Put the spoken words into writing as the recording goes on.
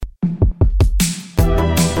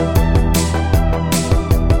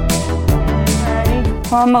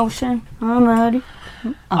for emotion. I'm ready.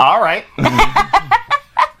 Oh. All right.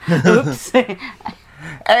 Oops. Hey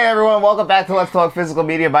everyone, welcome back to Let's Talk Physical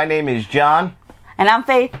Media. My name is John. And I'm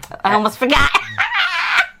Faith. I almost forgot.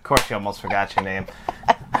 Of course you almost forgot your name.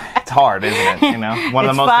 It's hard, isn't it? You know, one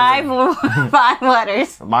It's of the most five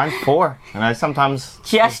letters. Mine's 4, and I sometimes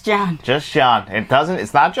Just John. Just John.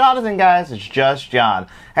 It's not Jonathan, guys. It's just John.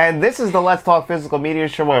 And this is the Let's Talk Physical Media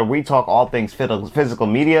show where we talk all things physical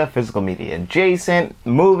media adjacent,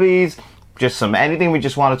 movies, just anything we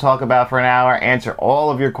just want to talk about for an hour, answer all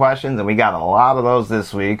of your questions, and we got a lot of those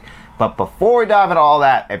this week. But before we dive into all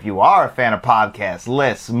that, if you are a fan of podcasts,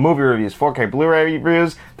 lists, movie reviews, 4K Blu-ray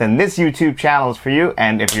reviews, then this YouTube channel is for you.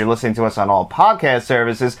 And if you're listening to us on all podcast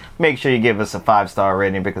services, make sure you give us a 5-star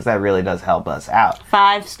rating because that really does help us out.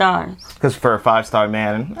 5 stars. Because for a 5-star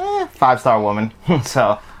man, 5-star woman,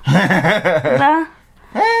 so...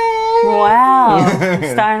 Wow.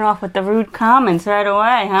 Starting off with the rude comments right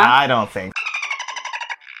away, huh? I don't think.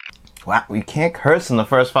 Wow, we can't curse in the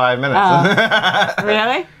first 5 minutes.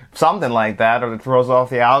 Really? Something like that, or it throws off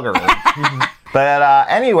the algorithm. But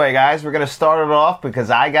anyway, guys, we're going to start it off because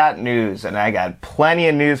I got news, and I got plenty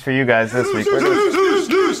of news for you guys this week.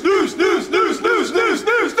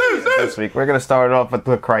 This week, we're going to start it off with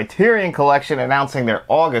the Criterion Collection announcing their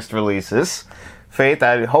August releases. Faith,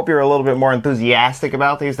 I hope you're a little bit more enthusiastic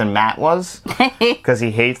about these than Matt was, because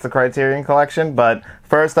he hates the Criterion Collection. But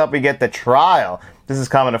first up, we get The Trial. This is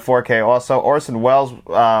coming to 4K also. Orson Welles,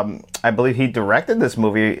 I believe he directed this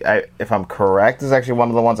movie, if I'm correct. This is actually one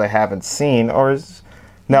of the ones I haven't seen. Orson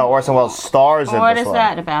Welles stars in this one. What is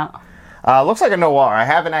that about? Looks like a noir. I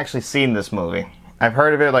haven't actually seen this movie. I've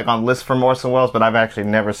heard of it on lists from Orson Welles, but I've actually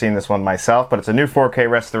never seen this one myself. But it's a new 4K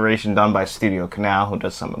restoration done by Studio Canal, who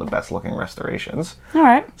does some of the best looking restorations. All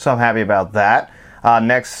right. So I'm happy about that.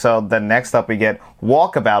 Next up we get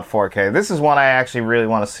Walkabout 4K. This is one I actually really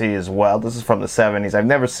want to see as well. This is from the 70s. I've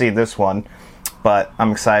never seen this one, but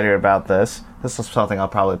I'm excited about this. This is something I'll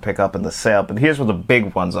probably pick up in the sale. But here's what the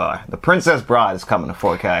big ones are. The Princess Bride is coming to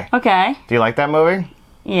 4K. Okay. Do you like that movie?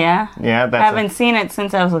 Yeah. Yeah, I haven't seen it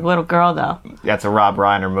since I was a little girl, though. That's a Rob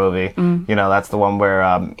Reiner movie. Mm. You know, that's the one where,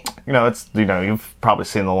 you've probably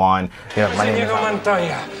seen the line. My name is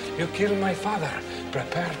Montoya. You killed my father.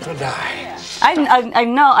 Prepare to die. I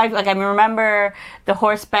know. I remember the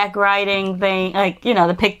horseback riding thing.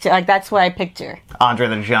 The picture. That's what I picture. Andre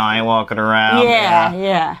the Giant walking around.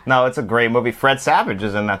 Yeah. No, it's a great movie. Fred Savage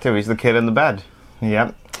is in that too. He's the kid in the bed.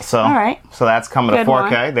 Yep. So, all right. So that's coming to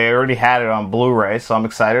 4K. One. They already had it on Blu-ray, so I'm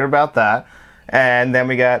excited about that. And then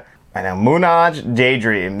we got Moonage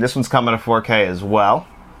Daydream. This one's coming to 4K as well.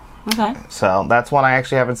 Okay. So that's one I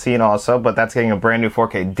actually haven't seen also, but that's getting a brand new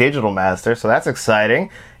 4K digital master, so that's exciting.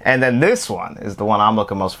 And then this one is the one I'm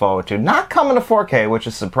looking most forward to. Not coming to 4K, which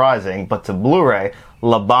is surprising, but to Blu-ray,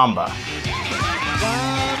 La Bamba.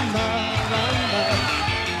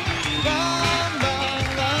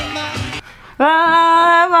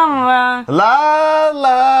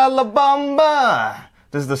 La Bamba.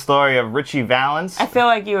 This is the story of Richie Valens. I feel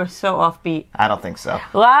like you were so offbeat. I don't think so.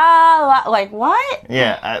 Like what?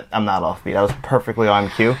 Yeah, I'm not offbeat. I was perfectly on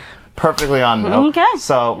cue. Perfectly on note. Okay.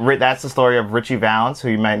 So that's the story of Richie Valens, who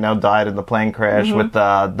you might know died in the plane crash with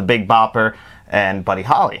the Big Bopper and Buddy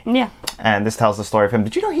Holly. Yeah. And this tells the story of him.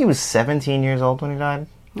 Did you know he was 17 years old when he died?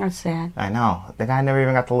 That's sad. I know. The guy never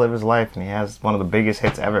even got to live his life, and he has one of the biggest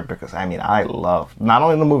hits ever because, I love not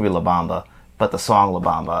only the movie La Bamba, but the song La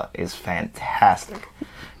Bamba is fantastic.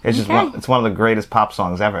 It's just it's one of the greatest pop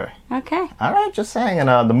songs ever. Okay. All right, just saying.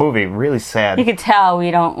 And the movie, really sad. You could tell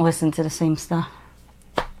we don't listen to the same stuff.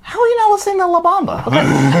 How are you not listening to La Bamba?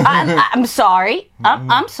 I'm sorry.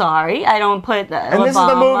 I'm sorry. I don't put La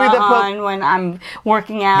Bamba on when I'm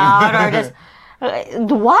working out or just...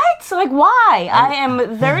 What? Why? I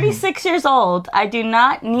am 36 years old. I do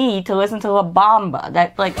not need to listen to La Bamba.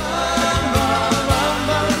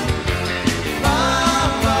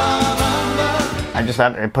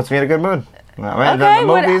 It puts me in a good mood. Okay,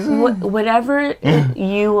 whatever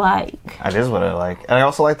you like. That is what I like. And I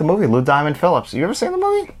also like the movie, Lou Diamond Phillips. You ever seen the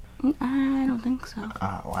movie? I don't think so.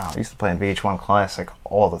 Wow. I used to play in VH1 Classic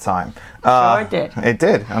all the time. Sure it did. It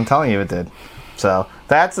did. I'm telling you it did. So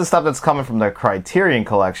that's the stuff that's coming from the Criterion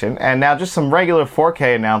Collection. And now just some regular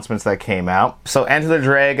 4K announcements that came out. So Enter the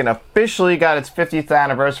Dragon officially got its 50th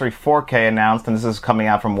anniversary 4K announced, and this is coming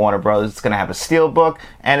out from Warner Bros. It's going to have a steelbook,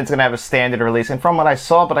 and it's going to have a standard release. And from what I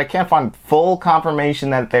saw, but I can't find full confirmation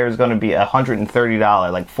that there's going to be a $130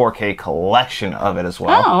 4K collection of it as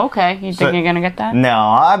well. Oh, okay. You think you're going to get that? No,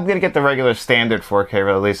 I'm going to get the regular standard 4K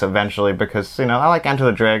release eventually because, I like Enter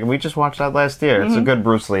the Dragon. We just watched that last year. It's a good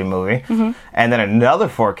Bruce Lee movie. And then another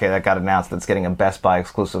another 4K that got announced that's getting a Best Buy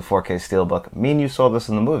exclusive 4K Steelbook. Me and you saw this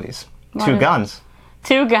in the movies. Two Guns.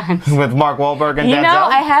 Two Guns. With Mark Wahlberg and Denzel. You know,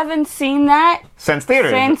 I haven't seen that since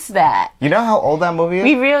theaters. Since that. You know how old that movie is?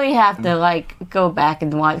 We really have to, like, go back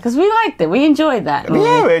and watch, because we liked it. We enjoyed that movie.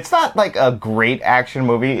 Yeah, it's not, like, a great action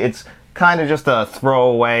movie. It's kind of just a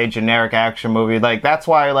throwaway, generic action movie. Like, that's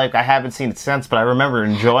why, like, I haven't seen it since, but I remember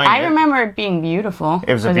enjoying it. I remember it being beautiful.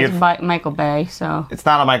 It was a beautiful... It's Michael Bay, so... It's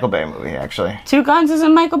not a Michael Bay movie, actually. Two Guns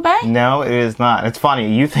isn't Michael Bay? No, it is not. It's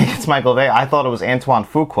funny. You think it's Michael Bay. I thought it was Antoine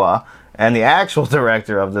Fuqua. And the actual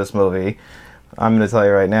director of this movie, I'm going to tell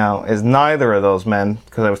you right now, is neither of those men.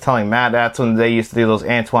 Because I was telling Matt, that's when they used to do those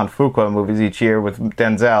Antoine Fuqua movies each year with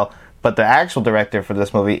Denzel. But the actual director for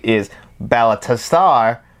this movie is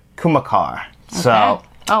Balatasar Kumakar. Okay. So...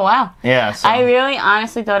 Oh, wow. Yeah. So, I really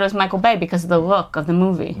honestly thought it was Michael Bay because of the look of the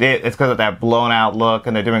movie. It's because of that blown out look,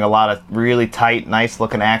 and they're doing a lot of really tight, nice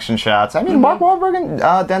looking action shots. I mean, Mark Wahlberg and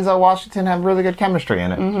Denzel Washington have really good chemistry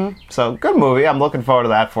in it. So, good movie. I'm looking forward to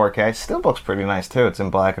that 4K. Steelbook's pretty nice, too. It's in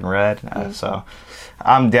black and red. So,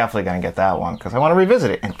 I'm definitely going to get that one because I want to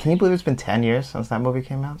revisit it. And can you believe it's been 10 years since that movie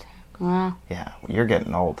came out? Wow. Yeah, you're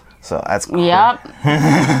getting old. So, that's cool. Yep.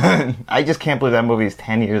 I just can't believe that movie is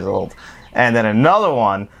 10 years old. And then another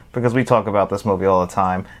one, because we talk about this movie all the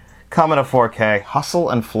time, coming to 4K, Hustle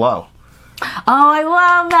and Flow. Oh, I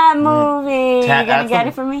love that movie. You gonna get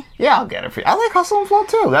it for me? Yeah, I'll get it for you. I like Hustle and Flow,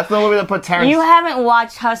 too. That's the movie that put Terrence... You haven't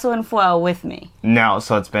watched Hustle and Flow with me. No,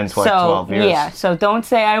 so it's been 12 years. Yeah, so don't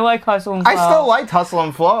say I like Hustle and Flow. I still liked Hustle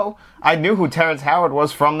and Flow. I knew who Terrence Howard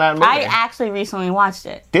was from that movie. I actually recently watched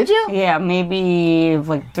it. Did you? Yeah, maybe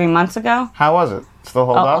like 3 months ago. How was it? Still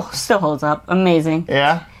hold up? Still holds up. Amazing.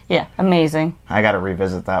 Yeah? Yeah, amazing. I gotta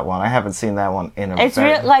revisit that one. I haven't seen that one in a It's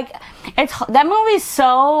real, like, that movie's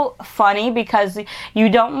so funny because you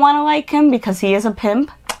don't want to like him because he is a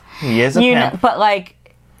pimp. He is a pimp. But like,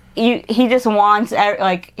 he just wants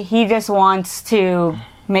to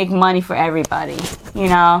make money for everybody. You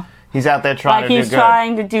know. He's out there trying to do good. Like, he's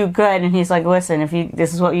trying to do good, and he's like, listen,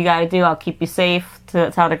 this is what you got to do, I'll keep you safe,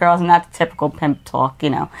 to tell the girls, and not the typical pimp talk, you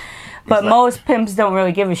know. But most pimps don't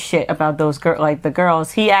really give a shit about those the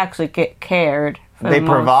girls. He actually cared. They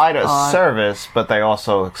provide a service, but they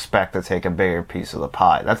also expect to take a bigger piece of the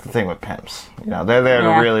pie. That's the thing with pimps. You know, they're there to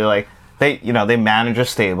really, like, they manage a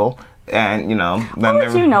stable, and, you know... Then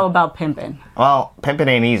what do you know about pimping? Well, pimping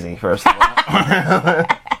ain't easy, first of all.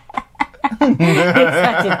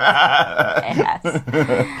 Yes.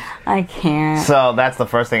 I can't. So that's the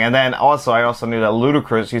first thing. And then I also knew that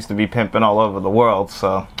Ludacris used to be pimping all over the world,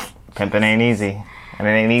 so pimping ain't easy. And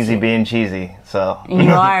it ain't easy being cheesy, so...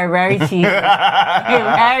 You are very cheesy. You're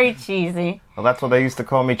very cheesy. Well, that's what they used to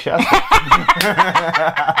call me, Chester.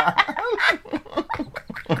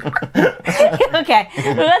 Okay,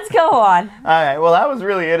 let's go on. Alright, well, that was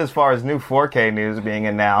really it as far as new 4K news being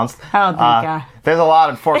announced. Oh, thank God. There's a lot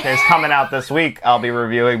of 4Ks coming out this week. I'll be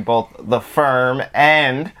reviewing both The Firm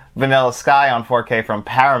and Vanilla Sky on 4K from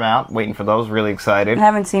Paramount. Waiting for those, really excited. I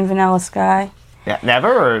haven't seen Vanilla Sky. Yeah,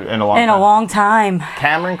 never or in a long time? In a long time.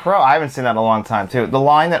 Cameron Crowe? I haven't seen that in a long time, too. The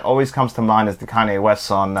line that always comes to mind is the Kanye West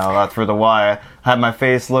song, though, Through the Wire. Had my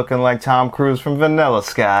face looking like Tom Cruise from Vanilla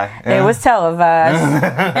Sky. Yeah. It was televised.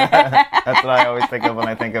 That's what I always think of when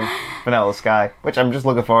I think of Vanilla Sky, which I'm just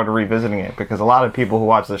looking forward to revisiting it, because a lot of people who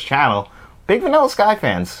watch this channel, big Vanilla Sky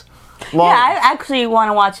fans. Yeah, I actually want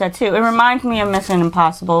to watch that, too. It reminds me of Mission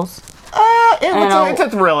Impossibles. It's a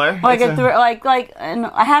thriller. And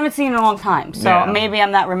I haven't seen it in a long time, so maybe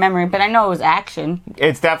I'm not remembering, but I know it was action.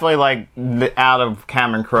 It's definitely like out of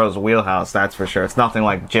Cameron Crowe's wheelhouse, that's for sure. It's nothing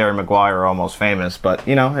like Jerry Maguire or Almost Famous, but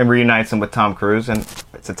you know, it reunites him with Tom Cruise, and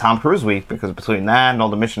it's a Tom Cruise week because between that and all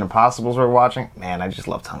the Mission Impossibles we're watching, man, I just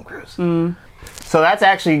love Tom Cruise. So that's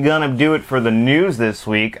actually going to do it for the news this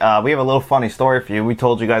week. We have a little funny story for you. We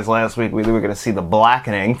told you guys last week we were going to see The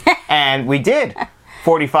Blackening, and we did.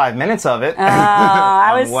 45 minutes of it.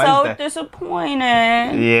 I was so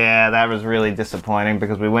disappointed. Yeah, that was really disappointing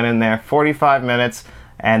because we went in there 45 minutes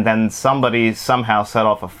and then somebody somehow set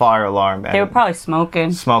off a fire alarm. They were probably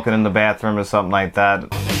smoking. Smoking in the bathroom or something like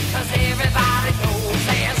that.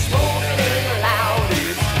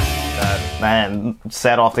 And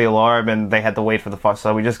set off the alarm and they had to wait for the fire.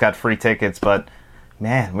 So we just got free tickets, but...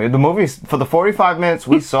 Man, the movie, for the 45 minutes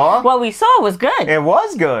we saw... What we saw was good. It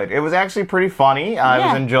was good. It was actually pretty funny. I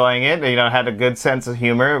was enjoying it. You know, it had a good sense of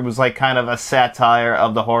humor. It was like kind of a satire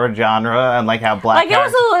of the horror genre and like how black... Like, it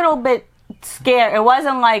was a little bit scared. It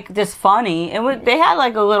wasn't like just funny. They had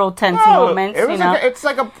like a little tense moments, it was it's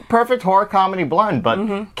like a perfect horror comedy blend,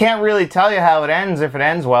 but can't really tell you how it ends. If it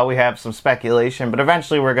ends well, we have some speculation, but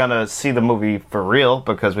eventually we're going to see the movie for real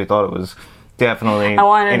because we thought it was... definitely. I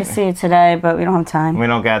wanted to see it today, but we don't have time. We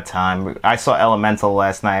don't got time. I saw Elemental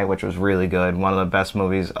last night, which was really good. One of the best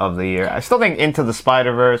movies of the year. I still think Across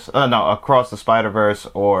the Spider-Verse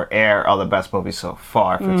or Air are the best movies so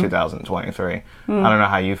far for 2023. I don't know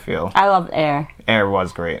how you feel. I loved Air. Air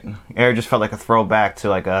was great. Air just felt like a throwback to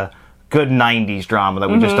like a good 90s drama that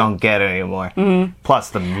we just don't get anymore. Plus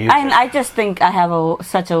the music. And I just think I have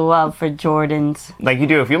such a love for Jordans. Like you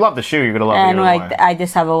do. If you love the shoe, you're going to love it And even like, more. I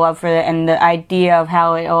just have a love for it. And the idea of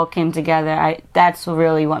how it all came together, that's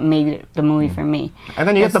really what made it the movie for me. And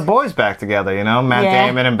then you get the boys back together, you know? Matt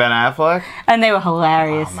Damon and Ben Affleck. And they were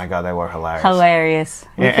hilarious. Oh my God, they were hilarious. Hilarious.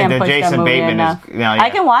 We Yeah, can't and then push that Jason movie Bateman enough. is... yeah. I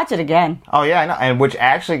can watch it again. Oh yeah, I know. And which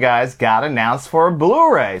actually, guys, got announced for a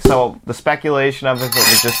Blu-ray. So the speculation of it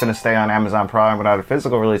was just going to stay on Amazon Prime without a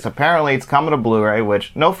physical release. Apparently, it's coming to Blu-ray,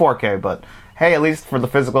 which no 4K, but hey, at least for the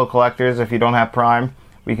physical collectors, if you don't have Prime,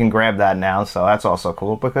 we can grab that now. So that's also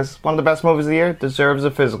cool because one of the best movies of the year deserves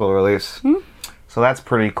a physical release. So that's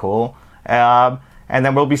pretty cool. And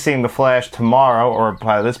then we'll be seeing The Flash tomorrow, or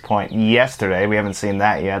by this point, yesterday. We haven't seen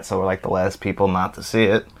that yet, so we're like the last people not to see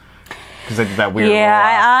it. Because they did that weird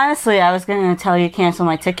I was going to tell you to cancel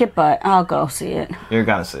my ticket, but I'll go see it. You're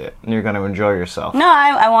going to see it. You're going to enjoy yourself. No,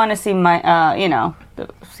 I want to see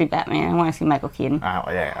see Batman. I want to see Michael Keaton. Oh,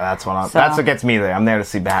 yeah, that's what gets me there. I'm there to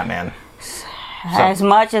see Batman. As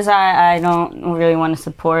much as I don't really want to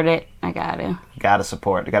support it, I got to. You got to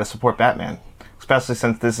support Batman. Especially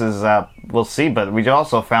since this is, we'll see, but we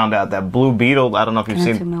also found out that Blue Beetle, I don't know if you've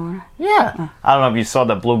seen... Miller. Yeah. I don't know if you saw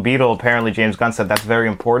that Blue Beetle, apparently James Gunn said that's very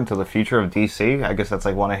important to the future of DC. I guess that's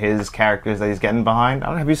like one of his characters that he's getting behind. I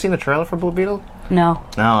don't know, have you seen the trailer for Blue Beetle? No.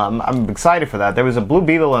 No, I'm excited for that. There was a Blue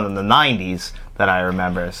Beetle in the 90s that I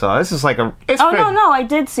remember, so this is like a... No, I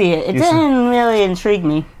did see it. It didn't really intrigue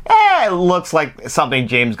me. It looks like something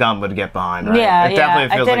James Gunn would get behind, right? Yeah, it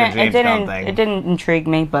definitely feels like a James Gunn thing. It didn't intrigue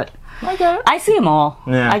me, but... Okay. I see them all.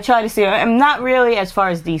 Yeah. I try to see them. I'm not really as far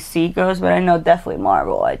as DC goes, but I know definitely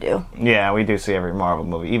Marvel I do. Yeah, we do see every Marvel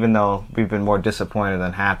movie, even though we've been more disappointed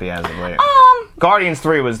than happy as of late. Guardians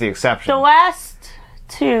 3 was the exception. The last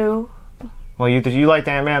two... Well, you liked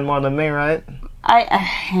Ant-Man more than me, right?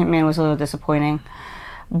 Ant-Man was a little disappointing.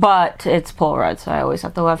 But it's Paul Rudd, so I always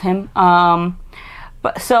have to love him.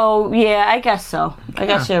 But so, yeah, I guess so. I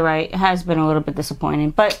guess you're right. It has been a little bit disappointing.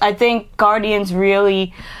 But I think Guardians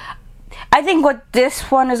really... I think what this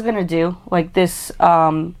one is gonna do, like this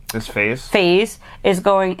phase is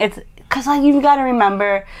going. It's because you got to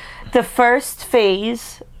remember, the first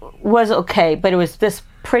phase was okay, but it was just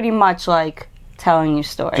pretty much like telling you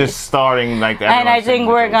stories, just starting like. And I think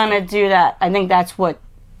we're gonna do that. I think that's what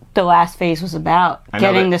the last phase was about,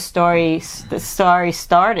 getting the story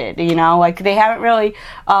started. You know, like they haven't really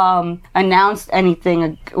announced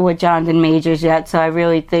anything with Jonathan Majors yet, so I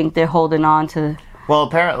really think they're holding on to. Well,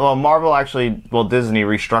 Disney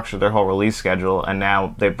restructured their whole release schedule, and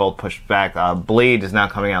now they both pushed back. Blade is now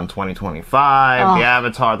coming out in 2025.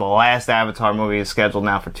 The last Avatar movie is scheduled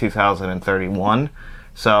now for 2031.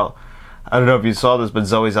 So, I don't know if you saw this, but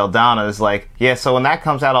Zoe Saldana is like, yeah, so when that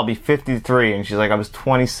comes out, I'll be 53. And she's like, I was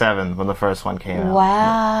 27 when the first one came out.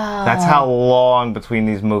 Wow. That's how long between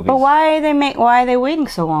these movies. But why are they waiting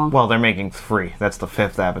so long? Well, they're making 3. That's the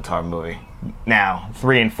 5th Avatar movie. Now,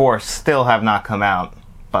 3 and 4 still have not come out,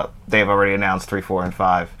 but they've already announced 3, 4, and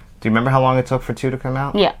 5. Do you remember how long it took for 2 to come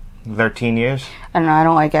out? Yeah. 13 years? I don't know. I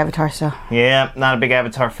don't like Avatar, so. Yeah, not a big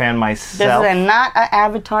Avatar fan myself. This is not an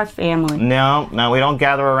Avatar family. No, we don't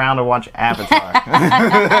gather around to watch Avatar.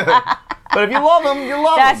 But if you love them, you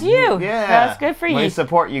love them. That's you. Yeah. That's good for you. We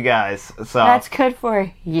support you guys. So. That's good for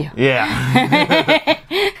you. Yeah.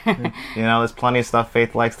 You know, there's plenty of stuff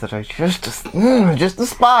Faith likes that I just despise. I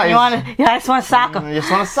just want to sock them. I just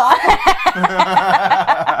want to sock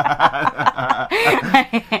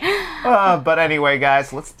them. But anyway,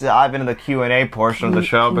 guys, let's dive into the Q&A portion of the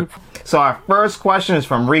show. So our first question is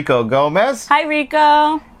from Rico Gomez. Hi,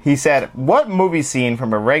 Rico. He said, what movie scene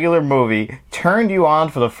from a regular movie turned you on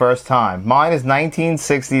for the first time? Mine is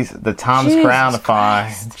 1960's The Thomas Crown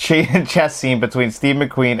chess scene between Steve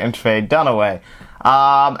McQueen and Faye Dunaway.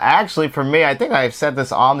 Actually, for me, I think I've said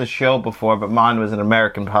this on the show before, but mine was an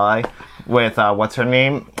American Pie with, what's her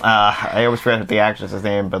name? I always forget the actress's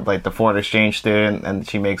name, but like the foreign exchange student, and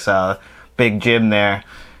she makes Big Jim there.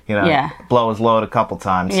 blow his load a couple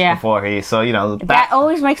times before he. So that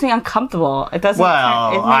always makes me uncomfortable. It doesn't.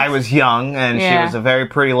 Well, I was young, and she was a very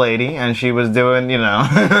pretty lady, and she was doing, It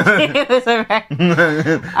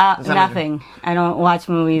was nothing. I don't watch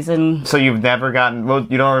movies, and so you've never gotten. Well,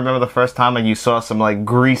 you don't remember the first time like you saw some like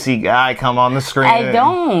greasy guy come on the screen. I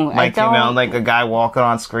don't. Like like a guy walking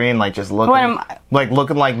on screen, like just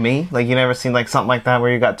looking like me. Like you never seen like something like that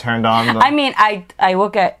where you got turned on. I mean, I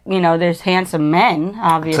look at there's handsome men,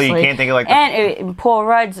 obviously. So you can't think of like. And Paul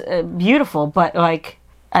Rudd's beautiful, but like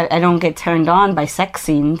I don't get turned on by sex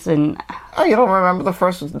scenes and. Oh, you don't remember the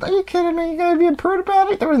first one? Are you kidding me? You gotta be a prude about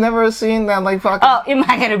it? There was never a scene that like fucking. Oh, am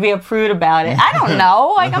I gonna be a prude about it? I don't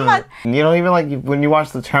know. Like I'm not. You don't even like when you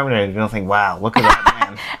watch The Terminator, you don't think, "Wow, look at that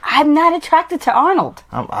man." I'm not attracted to Arnold.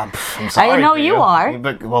 I'm sorry. I know you are.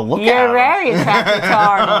 But, well, look You're at him. very attracted to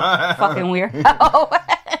Arnold. Fucking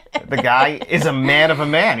weirdo. The guy is a man of a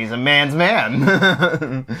man. He's a man's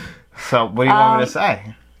man. So, what do you want me to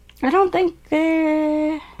say? I don't think.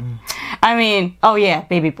 I mean, oh yeah,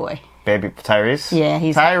 baby boy. Baby Tyrese? Yeah,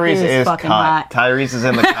 Tyrese is fucking cut. hot. Tyrese is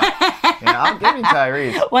in the cut. Yeah, I'll give you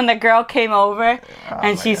Tyrese. When the girl came over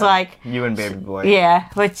and she's God. like, you and baby boy. Yeah,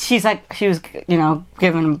 but she's like, she was, giving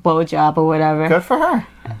him a blowjob or whatever. Good for her.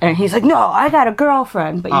 And he's like, no, I got a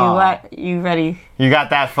girlfriend. But you ready? You got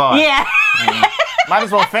that far. Yeah. Might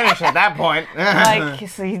as well finish at that point. Like,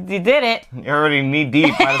 so you did it. You're already knee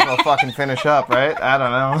deep. Might as well fucking finish up, right? I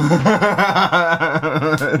don't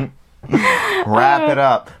know. Wrap it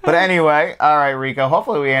up. But anyway, all right, Rico.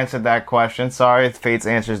 Hopefully we answered that question. Sorry if Fate's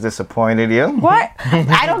answers disappointed you. What?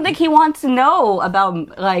 I don't think he wants to know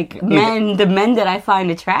about like the men that I find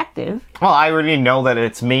attractive. Well, I already know that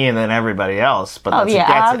it's me and then everybody else. But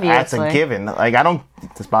that's a given. Like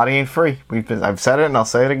this body ain't free. I've said it and I'll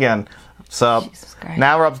say it again. So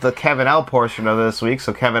now we're up to the Kevin L portion of this week.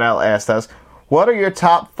 So Kevin L asked us, "What are your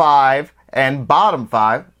top 5 and bottom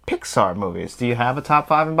 5 Pixar movies?" Do you have a top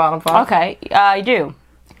 5 and bottom 5? Okay, I do.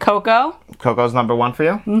 Coco. Coco's number 1 for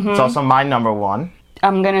you? Mm-hmm. It's also my number 1.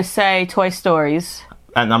 I'm going to say Toy Stories.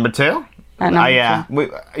 At number 2? At number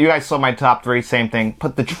 2. You guys saw my top 3, same thing.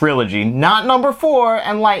 Put the trilogy, not number 4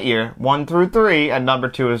 and Lightyear, 1 through 3, and number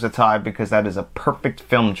 2 is a tie because that is a perfect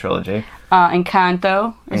film trilogy.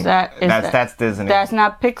 Encanto, that's Disney. That's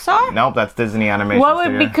not Pixar? Nope, that's Disney Animation What would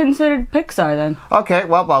Studio. be considered Pixar then? Okay,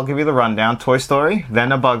 well, I'll give you the rundown. Toy Story,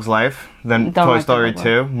 then A Bug's Life, then Toy Story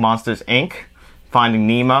 2, Monsters, Inc., Finding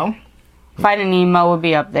Nemo. Finding Nemo would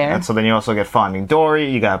be up there. And so then you also get Finding Dory,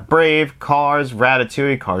 you got Brave, Cars,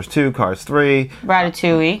 Ratatouille, Cars 2, Cars 3.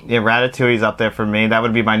 Ratatouille. Yeah, Ratatouille's up there for me. That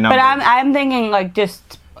would be my number. But I'm thinking like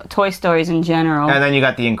just Toy Stories in general. And then you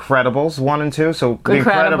got The Incredibles 1 and 2. So The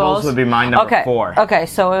Incredibles would be my number 4. Okay,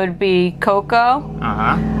 so it would be Coco.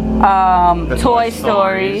 The Toy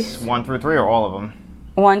Stories 1 through 3 or all of them?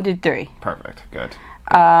 1 to 3. Perfect. Good.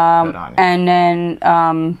 And then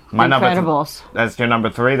my Incredibles. That's your number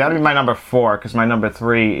 3? That would be my number 4 because my number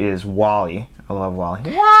 3 is WALL-E. I love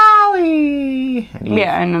WALL-E. WALL-E!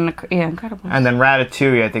 Yeah, and then Incredibles. And then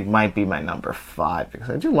Ratatouille, I think, might be my number 5 because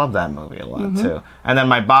I do love that movie a lot too. And then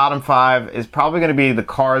my bottom 5 is probably going to be the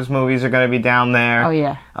Cars movies are going to be down there. Oh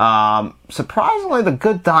yeah. Surprisingly, The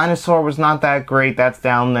Good Dinosaur was not that great. That's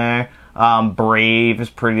down there. Brave is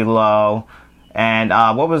pretty low. And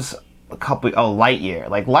what was Lightyear.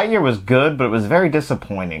 Like, Lightyear was good, but it was very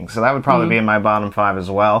disappointing. So that would probably be in my bottom 5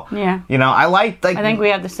 as well. Yeah. I think we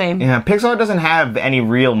have the same. Yeah, Pixar doesn't have any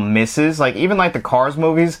real misses. Like, even like the Cars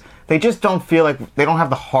movies, they just don't feel like, they don't have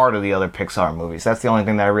the heart of the other Pixar movies. That's the only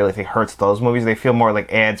thing that I really think hurts those movies. They feel more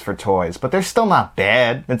like ads for toys. But they're still not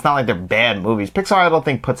bad. It's not like they're bad movies. Pixar, I don't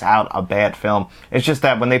think, puts out a bad film. It's just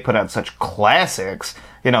that when they put out such classics,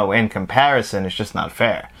 in comparison, it's just not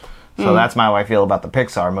fair. So that's how I feel about the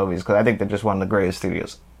Pixar movies, because I think they're just one of the greatest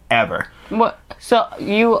studios ever. What? So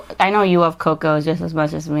I know you love Coco just as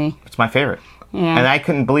much as me. It's my favorite. Yeah. And I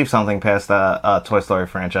couldn't believe something past the Toy Story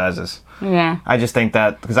franchises. Yeah. I just think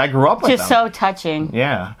that, because I grew up with them. Just so touching.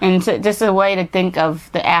 Yeah. And just a way to think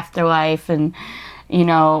of the afterlife and,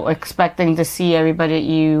 expecting to see everybody that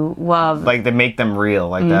you love. Like, they make them real.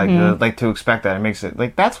 Like, that. Like, to expect that. It makes it,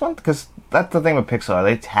 like, that's one, because that's the thing with Pixar.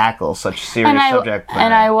 They tackle such serious subject matter.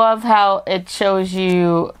 And I love how it shows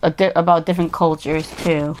you about different cultures,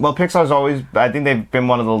 too. Well, Pixar's always, I think they've been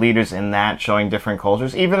one of the leaders in that, showing different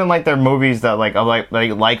cultures. Even in, like, their movies that, like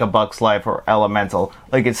A Bug's Life or Elemental,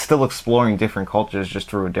 like, it's still exploring different cultures just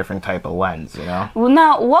through a different type of lens, Well,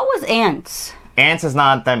 now, what was Ants? Ants is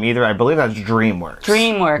not them either. I believe that's DreamWorks.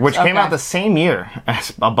 DreamWorks, Which came out the same year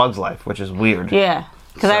as A Bug's Life, which is weird. Yeah.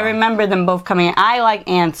 Because I remember them both coming in. I like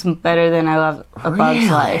Ants better than I love A Bug's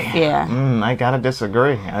Life. Yeah. I gotta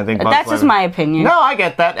disagree. I think that's just my opinion. No, I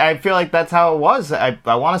get that. I feel like that's how it was. I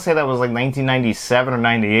want to say that was like 1997 or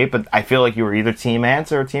 98, but I feel like you were either Team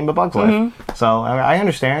Ants or Team A Bug's Life. So I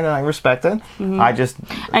understand and I respect it. I just...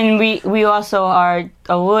 And we also are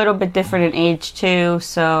a little bit different in age, too,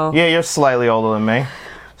 so... Yeah, you're slightly older than me.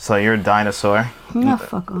 So you're a dinosaur. No,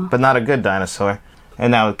 fuck off. But not a good dinosaur.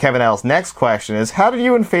 And now Kevin L's next question is, how did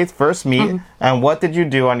you and Faith first meet, and what did you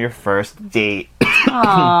do on your first date?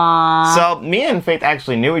 So me and Faith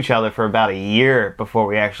actually knew each other for about a year before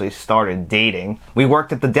we actually started dating. We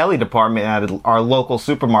worked at the deli department at our local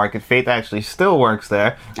supermarket. Faith actually still works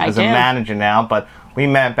there as a manager now, but we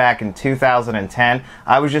met back in 2010.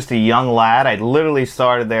 I was just a young lad. I literally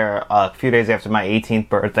started there a few days after my 18th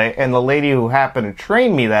birthday, and the lady who happened to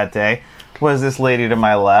train me that day was this lady to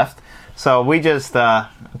my left. So we just,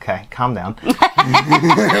 okay, calm down.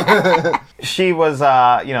 She was,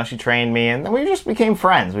 she trained me, and we just became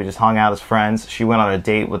friends. We just hung out as friends. She went on a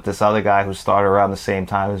date with this other guy who started around the same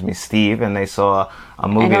time as me, Steve, and they saw a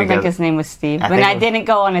movie together. I don't think his name was Steve, but I didn't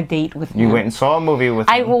go on a date with him. You went and saw a movie with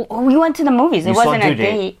him? We went to the movies. It wasn't a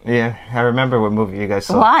date. Yeah, I remember what movie you guys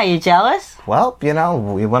saw. Why? Are you jealous? Well,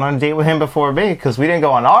 we went on a date with him before me, because we didn't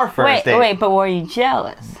go on our first date. Wait, but were you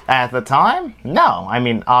jealous? At the time? No. I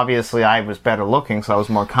mean, obviously I was better looking, so I was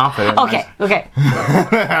more confident. Okay.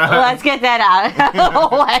 Let's get that out of the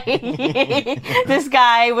way. This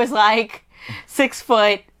guy was like 6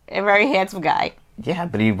 foot, a very handsome guy. Yeah,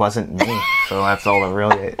 but he wasn't me, so that's all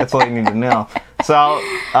you need to know. So,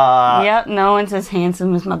 yep, no one's as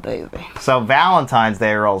handsome as my baby. So Valentine's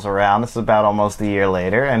Day rolls around. This is about almost a year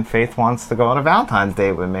later, and Faith wants to go on a Valentine's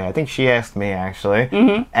date with me. I think she asked me, actually.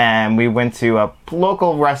 And we went to a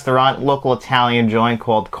local restaurant, local Italian joint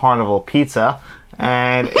called Carnival Pizza.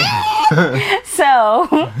 And so,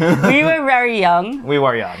 we were very young. We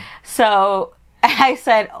were young. So, I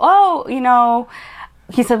said,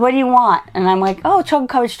 he said, what do you want? And I'm like,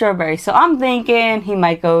 chocolate-covered strawberry. So I'm thinking he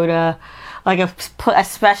might go to like a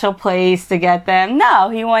special place to get them. No,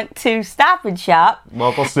 he went to Stop and Shop.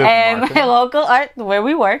 Local supermarket. And local art where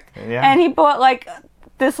we worked. Yeah. And he bought like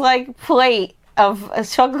this like plate of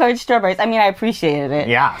chocolate-covered strawberries. I mean, I appreciated it.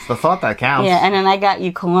 Yeah, it's the thought that counts. Yeah, and then I got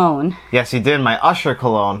you cologne. Yes, you did. My Usher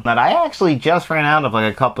cologne that I actually just ran out of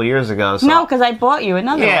like a couple years ago. So. No, because I bought you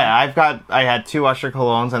another one. Yeah, I had 2 Usher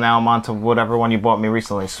colognes, and now I'm on to whatever one you bought me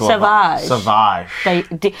recently. Sauvage.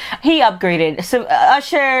 He upgraded. So,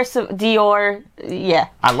 Usher, Dior, yeah.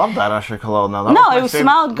 I love that Usher cologne, though. No, it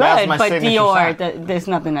smelled good, but Dior, there's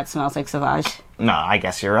nothing that smells like Sauvage. No, I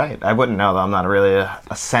guess you're right. I wouldn't know, though. I'm not really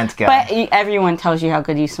a scent guy. But everyone tells you how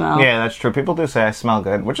good you smell. Yeah, that's true. People do say I smell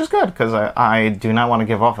good, which is good, because I do not want to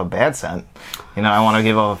give off a bad scent. I want to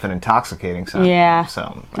give off an intoxicating scent. Yeah.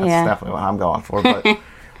 So that's definitely what I'm going for. But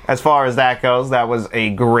as far as that goes, that was a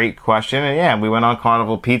great question. And yeah, we went on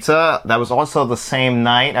Carnival Pizza. That was also the same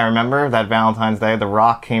night. I remember that Valentine's Day, The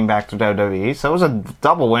Rock came back to WWE. So it was a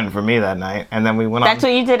double win for me that night. And then we went That's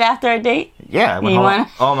what you did after a date? Yeah. I went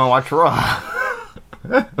home and watched Raw.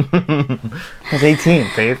 I was 18,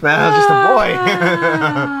 Faith. Man, I was just a boy.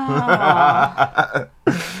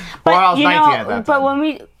 But, I was 19 at that time. But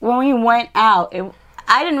when we went out,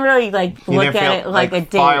 I didn't really look at it like a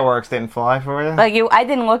date. Fireworks didn't fly for you? I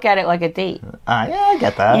didn't look at it like a date. Yeah, I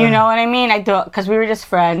get that. You know what I mean? I thought, because we were just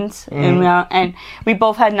friends, and we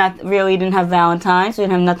both didn't have Valentine's. We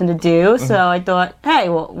didn't have nothing to do, so I thought, hey,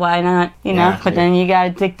 well, why not? But then you got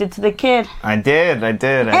addicted to the kid. I did,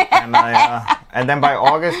 and then by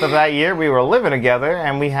August of that year, we were living together,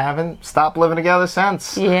 and we haven't stopped living together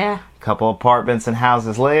since. Yeah. Couple apartments and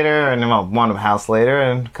houses later, and one house later,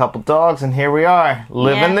 and a couple dogs, and here we are,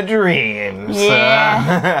 living the dreams.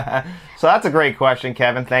 Yeah. So that's a great question,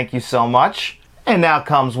 Kevin. Thank you so much. And now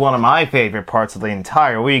comes one of my favorite parts of the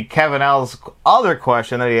entire week, Kevin L's other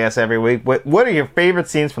question that he asks every week. What are your favorite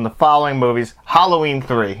scenes from the following movies? Halloween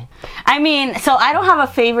 3. I mean, so I don't have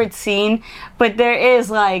a favorite scene, but there is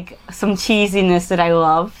some cheesiness that I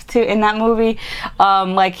love in that movie.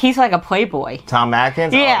 He's like a playboy. Tom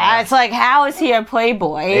Atkins? Yeah, it's like, how is he a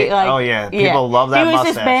playboy? People love that mustache. He was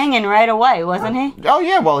just banging right away, wasn't he? Oh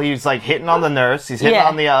yeah, well he's hitting on the nurse. He's hitting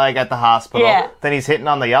on the at the hospital. Yeah. Then he's hitting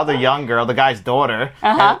on the other young girl, the guy's daughter.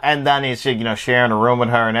 And then he's sharing a room with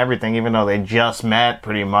her and everything, even though they just met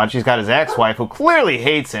pretty much. He's got his ex-wife who clearly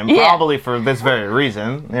hates him, probably for this very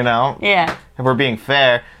reason. Yeah. If we're being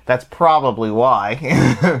fair, that's probably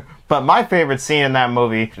why. But my favorite scene in that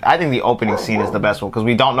movie, I think the opening scene is the best one, because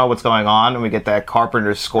we don't know what's going on, and we get that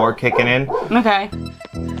Carpenter's score kicking in. Okay.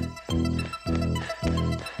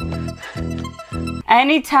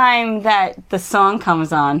 anytime that the song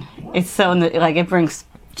comes on, it's so like it brings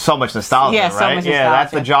so much nostalgia, yeah, right? so much nostalgia. Yeah,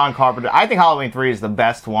 that's the John Carpenter. I think Halloween 3 is the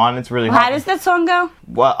best one. It's really How does that song go?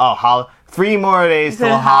 Well, 3 more days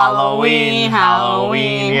till Halloween,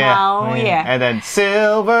 Halloween, yeah. And then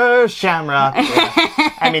Silver Shamrock.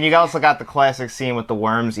 Yeah. I mean, you also got the classic scene with the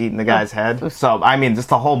worms eating the guy's head. So, I mean, just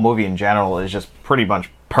the whole movie in general is just pretty much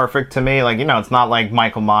perfect to me. Like, it's not like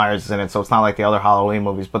Michael Myers is in it, so it's not like the other Halloween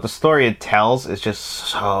movies, but the story it tells is just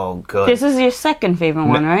so good. This is your second favorite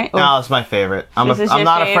one, right? No, it's my favorite. I'm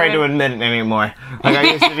not afraid to admit it anymore. Like, I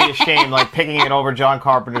used to be ashamed, like, picking it over John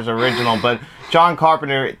Carpenter's original, but John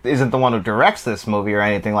Carpenter isn't the one who directs this movie or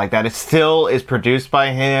anything like that. It still is produced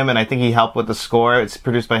by him, and I think he helped with the score. It's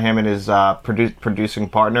produced by him and his producing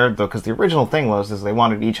partner, because the original thing was they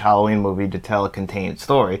wanted each Halloween movie to tell a contained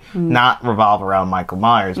story, not revolve around Michael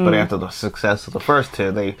Myers. But after the success of the first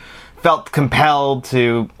two, they felt compelled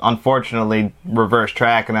to, unfortunately, reverse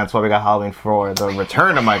track, and that's why we got Halloween 4, the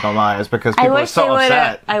return of Michael Myers, because people are so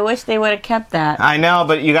upset. I wish they would have kept that. I know,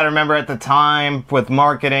 but you got to remember at the time, with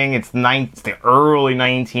marketing, it's the early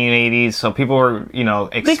 1980s, so people were,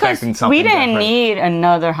 expecting something we didn't different. Need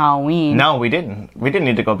another Halloween. No, we didn't. We didn't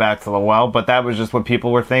need to go back to the well, but that was just what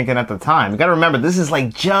people were thinking at the time. You got to remember, this is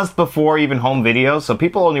like just before even home video, so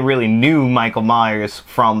people only really knew Michael Myers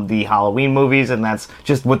from the Halloween movies, and that's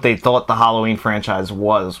just what they thought the Halloween franchise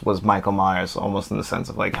was Michael Myers, almost in the sense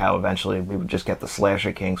of like how eventually we would just get the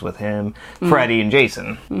slasher kings with him, Freddy and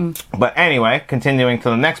Jason. But anyway, continuing to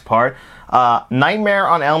the next part, Nightmare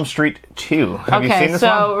on Elm Street 2. Have you seen this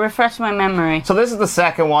one? Okay, so refresh my memory. So this is the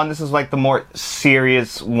second one. This is like the more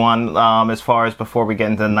serious one as far as before we get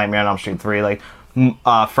into Nightmare on Elm Street 3. Like,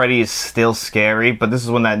 Freddy is still scary, but this is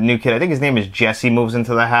when that new kid, I think his name is Jesse, moves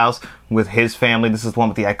into the house with his family. This is the one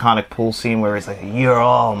with the iconic pool scene where he's like, "You're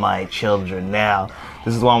all my children now."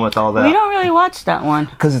 This is the one with all the... We don't really watch that one.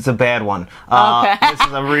 Because it's a bad one. Okay. This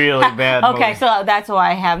is a really bad movie. Okay, so that's why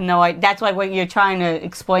I have no idea. That's why when you're trying to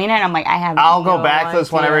explain it, I'm like, I'll go back to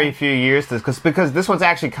this one every few years because this one's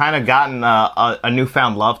actually kind of gotten a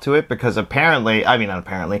newfound love to it because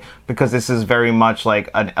because this is very much like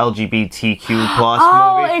an LGBTQ plus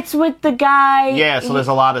movie. Oh, it's with the guy. Yeah, so there's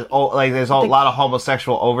a lot of lot of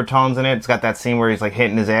homosexual overtones in it. It's got that scene where he's like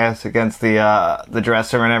hitting his ass against the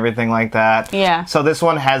dresser and everything like that. Yeah. So this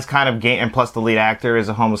one has kind of gained, and plus the lead actor is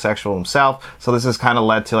a homosexual himself, so this has kind of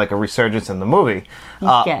led to like a resurgence in the movie. He's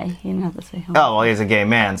gay. You don't have to say homo. Oh, well, he's a gay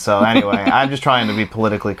man, so anyway, I'm just trying to be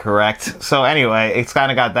politically correct. So anyway, it's kind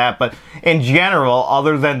of got that, but in general,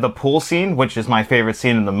 other than the pool scene, which is my favorite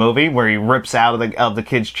scene in the movie, where he rips out of the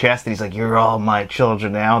kid's chest and he's like, "You're all my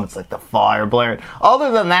children now," and it's like the fire blaring.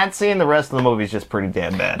 Other than that scene, the rest of the movie is just pretty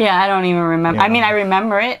damn bad. Yeah, I don't even remember. I mean, I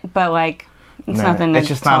remember it, but like... It's nothing. It's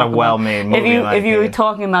just not a well-made movie. If you were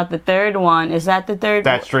talking about the third one, is that the third?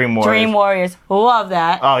 That's Dream Warriors. Dream Warriors. Love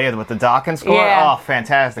that. Oh yeah, with the Dawkins score. Yeah. Oh,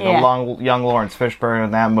 fantastic! Yeah. A young Lawrence Fishburne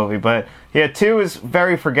in that movie. But yeah, 2 is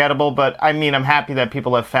very forgettable. But I mean, I'm happy that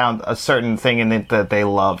people have found a certain thing in it that they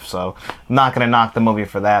love. So I'm not going to knock the movie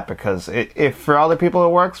for that because if for other people it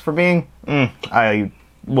works, for me, I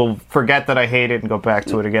will forget that I hate it and go back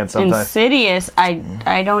to it again sometime. Insidious, I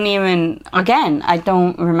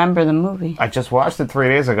don't remember the movie. I just watched it 3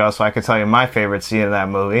 days ago, so I could tell you my favorite scene in that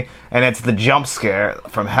movie, and it's the jump scare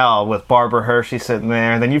from hell with Barbara Hershey sitting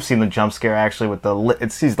there, and then you've seen the jump scare actually with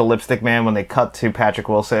he's the lipstick man when they cut to Patrick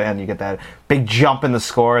Wilson, and you get that big jump in the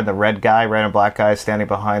score, and the red and black guy standing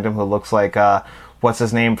behind him who looks like, what's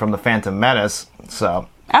his name from the Phantom Menace, so...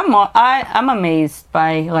 I'm amazed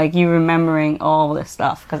by like you remembering all this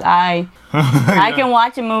stuff because I can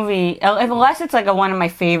watch a movie unless it's like one of my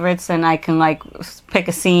favorites and I can like pick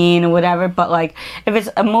a scene or whatever. But like if it's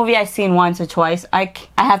a movie I've seen once or twice, I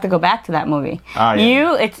have to go back to that movie. Oh,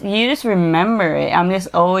 yeah. You just remember it. I'm just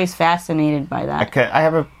always fascinated by that. I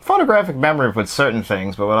have a photographic memory with certain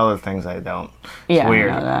things, but with other things I don't. It's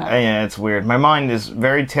weird. I know that. Yeah, it's weird. My mind is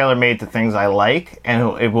very tailor-made to things I like,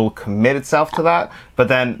 and it will commit itself to that. But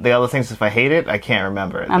then the other things, if I hate it, I can't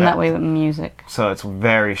remember it. I'm that way with music. So it's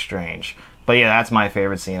very strange. But yeah, that's my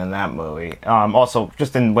favorite scene in that movie. Also,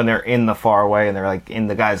 just when they're in the far away and they're like in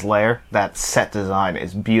the guy's lair, that set design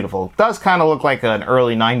is beautiful. It does kind of look like an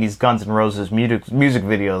early 90s Guns N' Roses music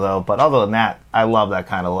video though, but other than that, I love that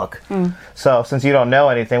kind of look. So, since you don't know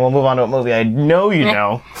anything, we'll move on to a movie I know you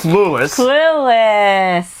know, Clueless.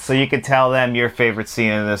 Clueless! So you could tell them your favorite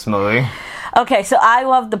scene in this movie. Okay, so I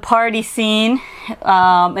love the party scene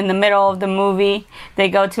in the middle of the movie. They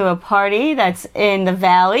go to a party that's in the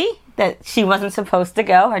valley that she wasn't supposed to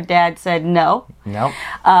go. Her dad said no. Nope.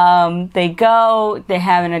 They go, they're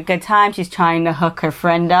having a good time. She's trying to hook her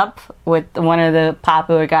friend up with one of the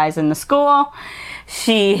popular guys in the school.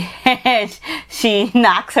 she she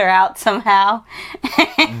knocks her out somehow.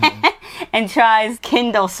 And tries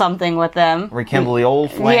kindle something with them. Rekindle the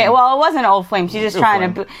old flame. Yeah, well, it wasn't old flame. She's just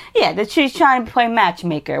trying to, she's trying to play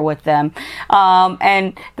matchmaker with them.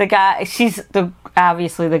 And the guy,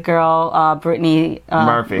 obviously the girl, Brittany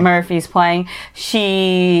Murphy's playing.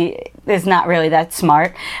 She is not really that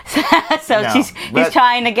smart, so he's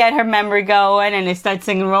trying to get her memory going, and they start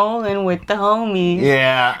singing "Rolling with the Homies."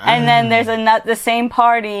 Yeah, and then there's the same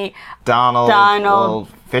party. Donald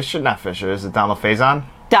Fisher, not Fisher. Is it Donald Faison?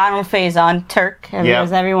 Donald Faison, Turk,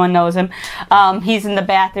 as everyone knows him. He's in the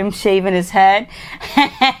bathroom shaving his head,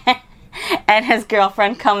 and his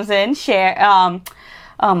girlfriend comes in.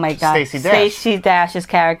 Oh my God! Stacey Dash's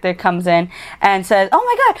character comes in and says, "Oh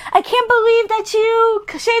my God, I can't believe that you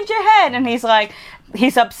shaved your head." And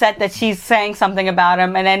he's upset that she's saying something about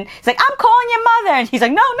him, and then he's like, "I'm calling your mother," and he's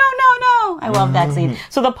like, "No, no, no, no." I love that scene.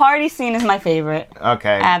 So the party scene is my favorite.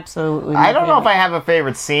 Okay, absolutely. I don't know if I have a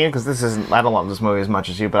favorite scene because I don't love this movie as much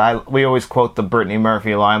as you, but we always quote the Brittany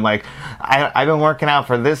Murphy line, like, "I've been working out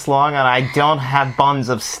for this long and I don't have buns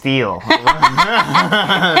of steel."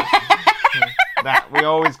 We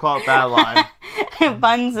always quote that line.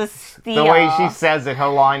 Buns of steel. The way she says it, her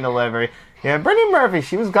line delivery. Yeah, Brittany Murphy,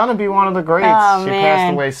 she was gonna be one of the greats. She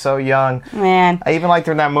passed away so young. Man. I even liked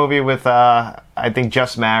her in that movie with, I think,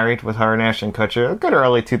 Just Married, with her and Ashton Kutcher. A good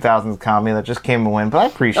early 2000s comedy that just came to win, but I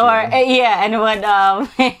appreciate it. Yeah, and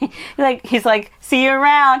when, he's like, "See you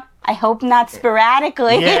around. I hope not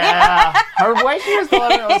sporadically." Yeah. Her way she was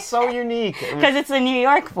delivering was so unique. Because it's a New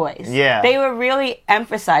York voice. Yeah. They were really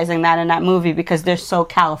emphasizing that in that movie because they're so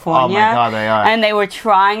California. Oh my God, they are. And they were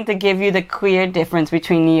trying to give you the clear difference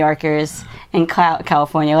between New Yorkers and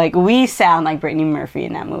California. Like, we sound like Brittany Murphy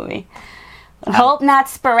in that movie. Hope not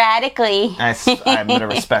sporadically. I'm going to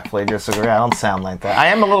respectfully disagree. I don't sound like that. I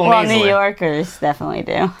am a little nasally. New Yorkers definitely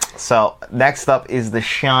do. So, next up is The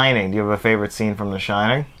Shining. Do you have a favorite scene from The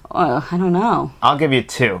Shining? I don't know. I'll give you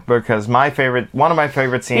two because one of my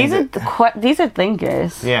favorite scenes. These are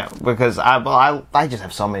thinkers. Yeah, because I just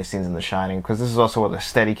have so many scenes in The Shining because this is also where the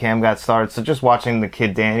Steadicam got started. So just watching the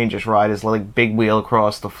kid Danny just ride his big wheel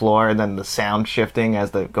across the floor, and then the sound shifting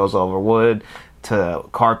as it goes over wood to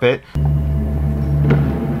carpet.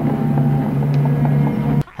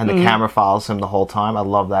 And the camera follows him the whole time. I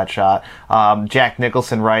love that shot. Jack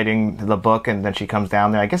Nicholson writing the book, and then she comes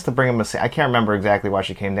down there. I guess to bring him I can't remember exactly why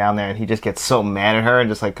she came down there, and he just gets so mad at her and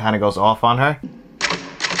just kind of goes off on her.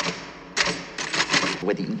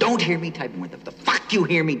 Whether you don't hear me typing, what the fuck you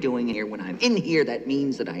hear me doing here, when I'm in here, that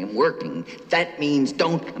means that I am working. That means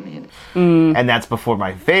don't come in. And that's before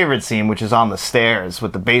my favorite scene, which is on the stairs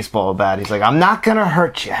with the baseball bat. He's like, "I'm not gonna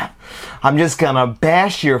hurt you. I'm just gonna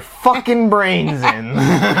bash your fucking brains in."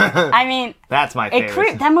 I mean, that's my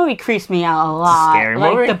favorite. That movie creeps me out a lot. It's a scary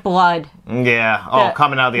movie. Like the blood. Yeah.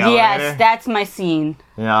 Coming out of the elevator. Yes, that's my scene.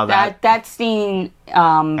 Yeah, that scene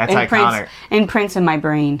that's iconic. Imprints in my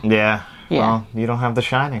brain. Yeah. Well, you don't have The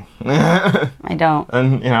Shining. I don't.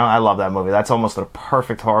 And, I love that movie. That's almost a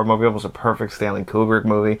perfect horror movie, almost a perfect Stanley Kubrick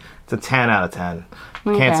movie. It's a 10 out of 10.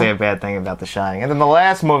 Okay. Can't say a bad thing about The Shining. And then the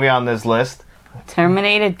last movie on this list...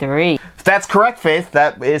 Terminator 3. That's correct, Faith.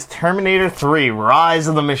 That is Terminator 3, Rise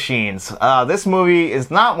of the Machines. This movie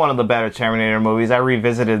is not one of the better Terminator movies. I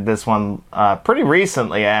revisited this one pretty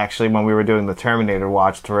recently, actually, when we were doing the Terminator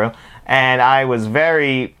watch-through. And I was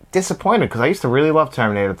very disappointed because I used to really love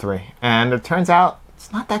Terminator 3, and it turns out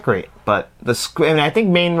it's not that great. But I think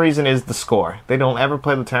main reason is the score. They don't ever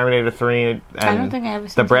play the Terminator 3. And I don't think I ever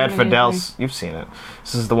seen the Brad Terminator Fidel's. 3. You've seen it.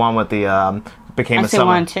 This is the one with the became I've a seen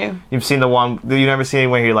summer. one too. You've seen the one. You never seen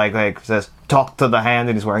where he like says "talk to the hand"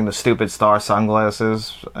 and he's wearing the stupid star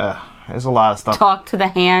sunglasses. There's a lot of stuff. Talk to the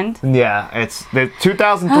hand? Yeah, it's the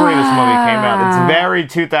 2003 this movie came out. It's very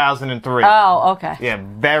 2003. Oh, okay. Yeah,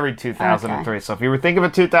 very 2003. Okay. So if you were thinking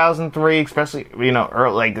of a 2003, especially,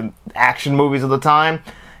 early, like the action movies of the time,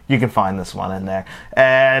 you can find this one in there.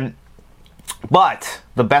 But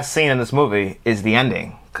the best scene in this movie is the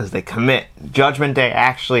ending, because they commit. Judgment Day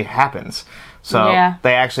actually happens. So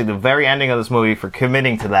the very ending of this movie, for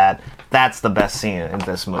committing to that, that's the best scene in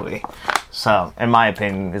this movie. So, in my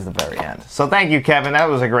opinion, is the very end. So thank you, Kevin. That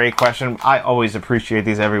was a great question. I always appreciate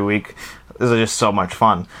these every week. This is just so much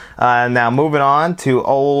fun. Now, moving on to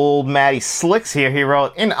old Matty Slicks here. He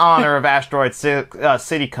wrote, in honor of Asteroid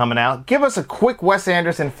City coming out, give us a quick Wes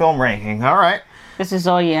Anderson film ranking. All right. This is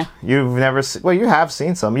all you. You've never seen... Well, you have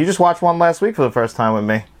seen some. You just watched one last week for the first time with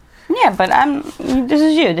me. Yeah, but this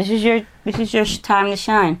is you. This is your time to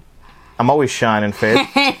shine. I'm always shining, Faith.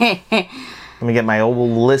 Let me get my old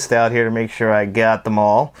list out here to make sure I got them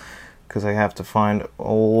all. because I have to find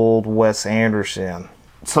old Wes Anderson.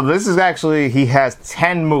 So this is actually, he has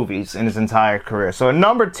 10 movies in his entire career. So at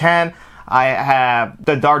number 10, I have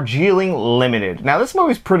The Darjeeling Limited. Now, this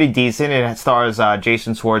movie's pretty decent. It stars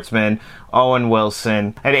Jason Schwartzman, Owen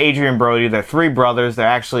Wilson, and Adrian Brody. They're three brothers. They're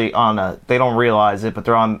actually they don't realize it, but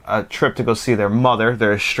they're on a trip to go see their mother,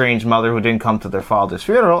 their estranged mother who didn't come to their father's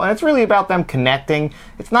funeral. And it's really about them connecting.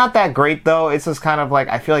 It's not that great, though. It's just kind of like,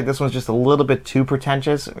 I feel like this one's just a little bit too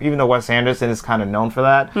pretentious, even though Wes Anderson is kind of known for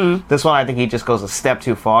that. This one, I think he just goes a step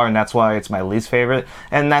too far, and that's why it's my least favorite.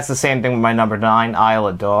 And that's the same thing with my number 9, Isle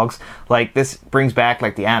of Dogs. Like, this brings back,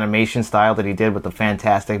 like, the animation style that he did with the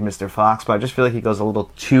Fantastic Mr. Fox, but I just feel like he goes a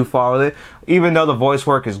little too far with it. Even though the voice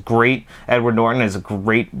work is great, Edward Norton is a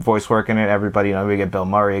great voice work in it. Everybody, you know, we get Bill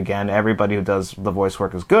Murray again. Everybody who does the voice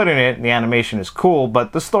work is good in it. The animation is cool,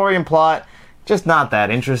 but the story and plot, just not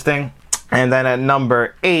that interesting. And then at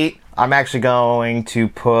number 8, I'm actually going to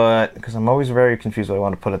put, because I'm always very confused what I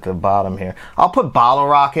want to put at the bottom here. I'll put Bottle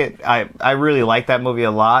Rocket. I really like that movie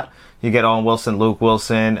a lot. You get Owen Wilson, Luke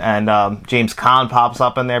Wilson, and James Caan pops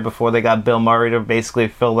up in there before they got Bill Murray to basically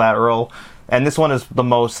fill that role. And this one is the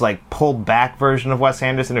most, like, pulled back version of Wes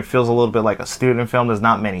Anderson. It feels a little bit like a student film. There's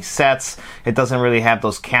not many sets. It doesn't really have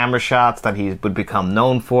those camera shots that he would become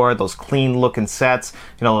known for, those clean-looking sets,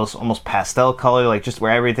 you know, those almost pastel color, like, just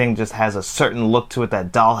where everything just has a certain look to it,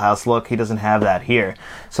 that dollhouse look. He doesn't have that here.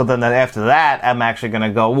 So then after that, I'm actually going to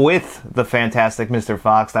go with the Fantastic Mr.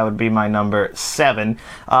 Fox. That would be my number 7.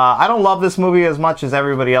 I don't love this movie as much as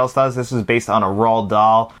everybody else does. This is based on a Roald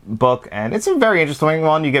Dahl book, and it's a very interesting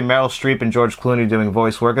one. You get Meryl Streep and George Clooney doing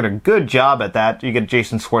voice work, and a good job at that. You get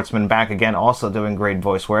Jason Schwartzman back again, also doing great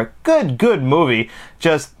voice work. Good movie,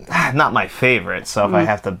 just not my favorite. So if I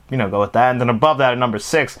have to, you know, go with that. And then above that at number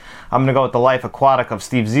 6, I'm gonna go with The Life Aquatic of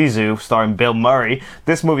Steve Zissou, starring Bill Murray.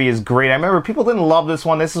 This movie is great. I remember people didn't love this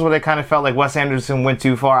one. This is where they kind of felt like Wes Anderson went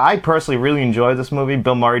too far. I personally really enjoyed this movie.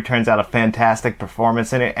 Bill Murray turns out a fantastic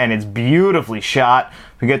performance in it, and it's beautifully shot.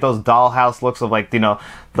 We get those dollhouse looks of, like, you know,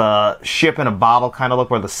 the ship in a bottle kind of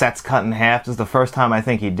look where the set's cut in half. This is the first time I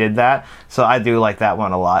think he did that. So I do like that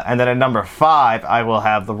one a lot. And then at number 5, I will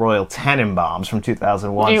have The Royal Tenenbaums from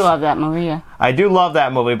 2001. You love that movie, yeah. I do love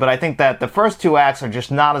that movie, but I think that the first 2 acts are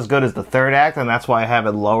just not as good as the third act, and that's why I have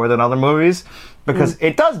it lower than other movies. Because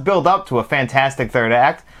it does build up to a fantastic third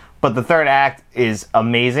act, but the third act is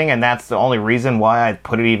amazing, and that's the only reason why I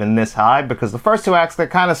put it even this high, because the first 2 acts, they're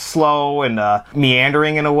kind of slow and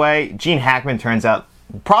meandering in a way. Gene Hackman turns out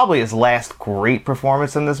probably his last great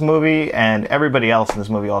performance in this movie, and everybody else in this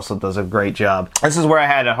movie also does a great job. This is where I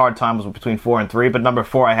had a hard time, was between 4 and 3, but number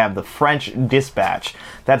 4 I have The French Dispatch.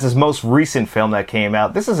 That's his most recent film that came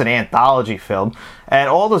out. This is an anthology film, and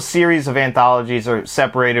all the series of anthologies are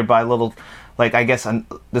separated by little, like, I guess,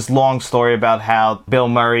 this long story about how Bill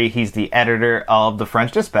Murray, he's the editor of The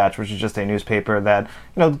French Dispatch, which is just a newspaper that,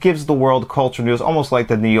 you know, gives the world culture news, almost like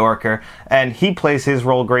the New Yorker, and he plays his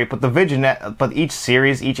role great. But but each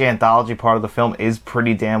series, each anthology part of the film is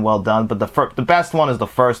pretty damn well done. But the best one is the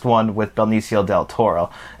first one with Benicio del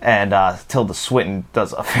Toro, and Tilda Swinton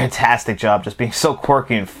does a fantastic job just being so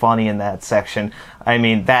quirky and funny in that section. I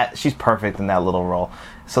mean, she's perfect in that little role.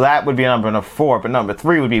 So that would be number 4, but number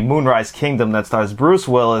 3 would be Moonrise Kingdom, that stars Bruce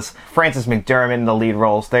Willis, Frances McDermott in the lead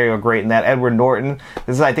roles. They are great in that. Edward Norton.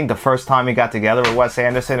 This is, I think, the first time he got together with Wes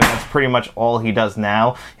Anderson, and that's pretty much all he does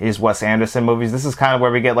now is Wes Anderson movies. This is kind of where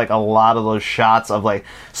we get, like, a lot of those shots of, like,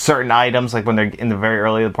 certain items, like when they're in the very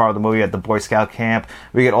early part of the movie at the Boy Scout camp.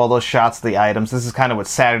 We get all those shots of the items. This is kind of what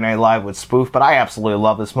Saturday Night Live would spoof, but I absolutely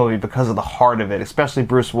love this movie because of the heart of it, especially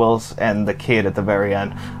Bruce Willis and the kid at the very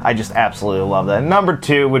end. I just absolutely love that. And number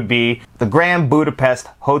 2 would be The Grand Budapest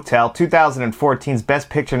Hotel, 2014's Best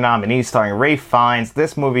Picture nominee, starring Ralph Fiennes.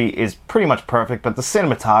 This movie is pretty much perfect, but the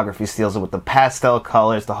cinematography steals it with the pastel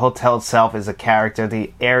colors. The hotel itself is a character.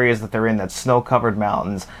 The areas that they're in, that snow-covered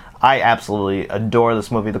mountains. I absolutely adore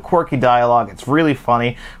this movie. The quirky dialogue, it's really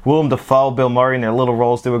funny. Willem Dafoe, Bill Murray in their little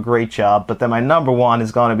roles do a great job. But then my number 1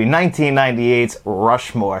 is going to be 1998's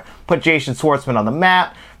Rushmore. Put Jason Schwartzman on the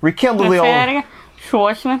map. Rekindle the old...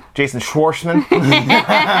 Schwartzman? Jason Schwartzman.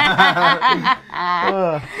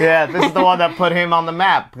 Yeah, this is the one that put him on the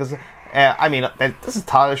map. Because, I mean, this is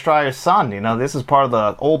Tyler Streyer's son, you know. This is part of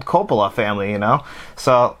the old Coppola family, you know.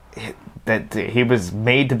 So, that he was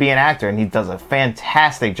made to be an actor, and he does a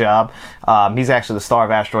fantastic job. He's actually the star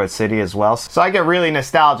of Asteroid City as well. So I get really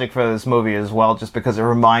nostalgic for this movie as well, just because it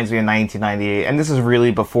reminds me of 1998. And this is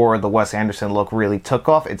really before the Wes Anderson look really took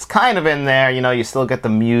off. It's kind of in there, you know, you still get the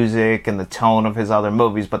music and the tone of his other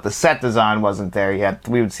movies, but the set design wasn't there yet.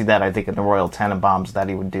 We would see that, I think, in the Royal Tenenbaums that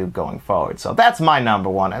he would do going forward. So that's my number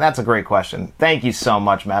one, and that's a great question. Thank you so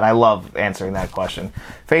much, Matt. I love answering that question.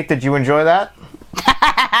 Faith, did you enjoy that?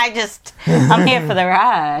 I'm here for the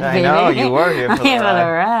ride, baby. I know, you were here for the ride. I'm here for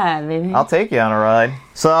the ride, baby. I'll take you on a ride.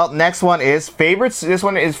 So, next one is favorites. This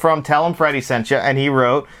one is from Tell 'em Freddy sent you, and he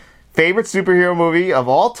wrote, favorite superhero movie of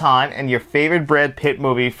all time and your favorite Brad Pitt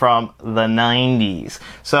movie from the 90s.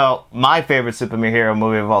 So, my favorite superhero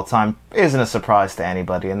movie of all time isn't a surprise to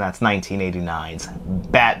anybody, and that's 1989's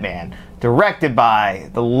Batman, directed by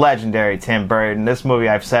the legendary Tim Burton. This movie,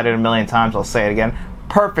 I've said it a million times, I'll say it again.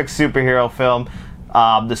 Perfect superhero film.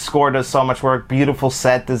 The score does so much work. Beautiful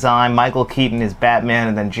set design. Michael Keaton is Batman,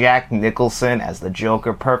 and then Jack Nicholson as the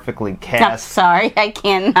Joker, perfectly cast. I'm sorry, I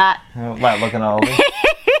cannot. What, looking over?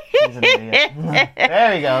 He's an idiot.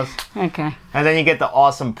 There he goes. Okay. And then you get the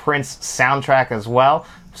awesome Prince soundtrack as well.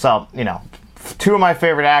 So, you know, two of my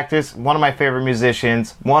favorite actors, one of my favorite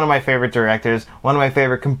musicians, one of my favorite directors, one of my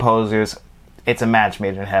favorite composers. It's a match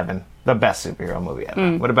made in heaven. The best superhero movie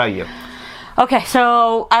ever. What about you? Okay,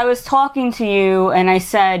 so I was talking to you and I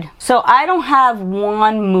said, so I don't have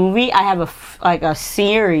one movie, I have a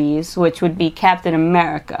series, which would be Captain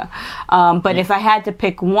America. But if I had to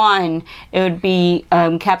pick one, it would be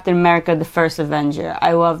Captain America, the First Avenger.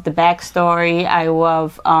 I love the backstory. I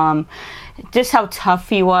love just how tough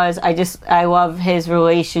he was. I love his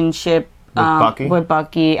relationship with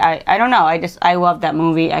Bucky. I don't know. I love that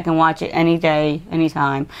movie. I can watch it any day,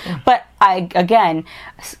 anytime. But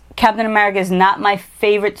Captain America is not my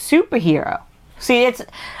favorite superhero. See,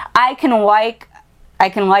 I can like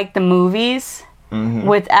the movies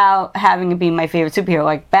without having to be my favorite superhero.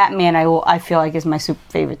 Like Batman, I feel like is my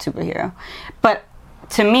favorite superhero. But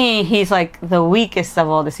to me, he's like the weakest of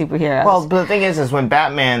all the superheroes. Well, but the thing is when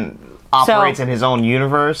Batman operates in his own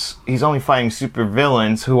universe, he's only fighting super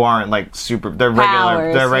villains who aren't like super. They're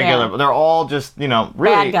regular. They're regular. Yeah. They're all just, you know,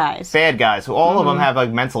 really bad guys. Who all of them have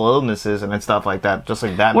like mental illnesses and stuff like that, just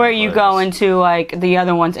like that. Where you go into like the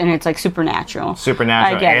other ones and it's like supernatural,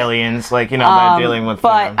 aliens, like, you know, they're dealing with.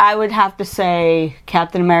 But I would have to say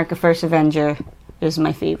Captain America: First Avenger is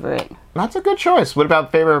my favorite. That's a good choice. What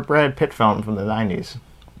about favorite Brad Pitt film from the 90s?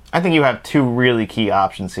 I think you have two really key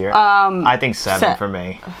options here. I think Seven for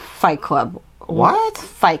me. Fight Club. What?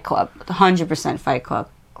 Fight Club. 100% Fight Club.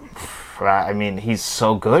 I mean, he's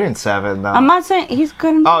so good in Seven, though. I'm not saying he's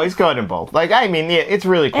good in both. Oh, he's good in both. Like, I mean, yeah, it's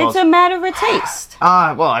really close. It's a matter of taste.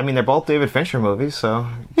 Well, I mean, they're both David Fincher movies, so...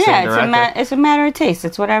 Yeah, it's a matter of taste.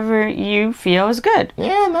 It's whatever you feel is good.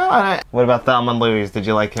 Yeah, no. What about Thelma and Louise? Did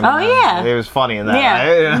you like him? Oh, yeah. It was funny in that.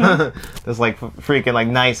 Yeah. Right? This, like, freaking, like,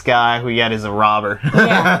 nice guy who yet is a robber.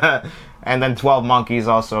 Yeah. And then 12 Monkeys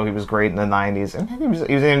also, he was great in the 90s. And he was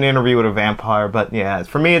in an interview with a vampire, but yeah,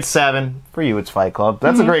 for me it's Seven. For you it's Fight Club.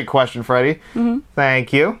 That's a great question, Freddie.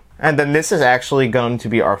 Thank you. And then this is actually going to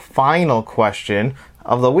be our final question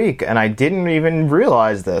of the week, and I didn't even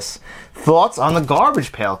realize this. Thoughts on the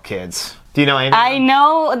Garbage Pail Kids? Do you know anything? I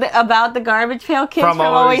know about the Garbage Pail Kids from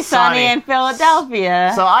Always Sunny in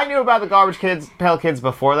Philadelphia. So I knew about the Garbage Pail Kids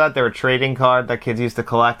before that. They were a trading card that kids used to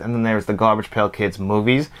collect. And then there was the Garbage Pail Kids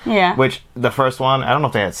movies. Yeah. Which, the first one, I don't know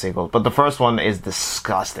if they had sequels, but the first one is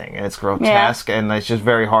disgusting. And it's grotesque, and it's just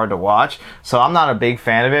very hard to watch. So I'm not a big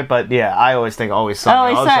fan of it, but yeah, I always think Always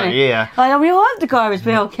Sunny. Always Sunny. Yeah. Like, we love the Garbage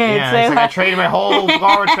Pail Kids. Yeah, it's like I traded my whole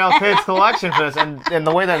Garbage Pail Kids collection for this. And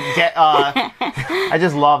the way that, I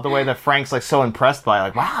just love the way that Frank's like so impressed by,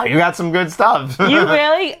 like, wow, you got some good stuff. You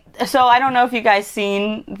really? So I don't know if you guys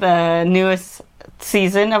seen the newest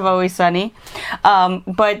season of Always Sunny,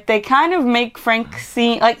 but they kind of make Frank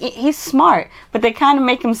seem like he's smart, but they kind of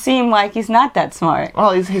make him seem like he's not that smart.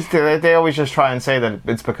 Well, they always just try and say that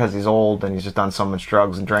it's because he's old and he's just done so much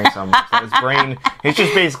drugs and drank so much that his brain, it's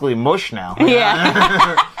just basically mush now.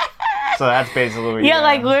 Yeah. So that's basically what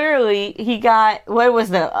like literally he got, what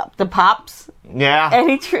was the Pops? Yeah. And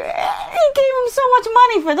he gave him so much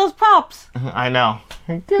money for those Pops. I know.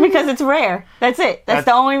 Because it's rare. That's it. That's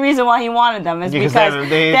the only reason why he wanted them, is because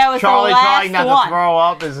that was Charlie the last trying not one. to throw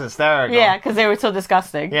up is hysterical. Yeah, because they were so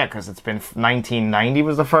disgusting. Yeah, because it's been 1990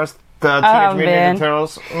 was the first The Teenage Mutant Ninja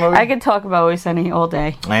Turtles movie? I could talk about Always Sunny all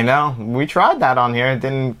day. I know. We tried that on here. It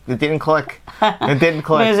didn't click. It didn't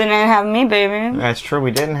click. Because it didn't have me, baby. That's true.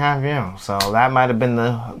 We didn't have you. So that might have been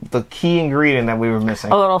the key ingredient that we were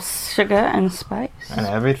missing. A little sugar and spice. And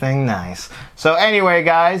everything nice. So anyway,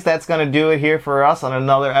 guys, that's going to do it here for us on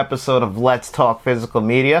another episode of Let's Talk Physical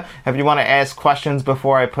Media. If you want to ask questions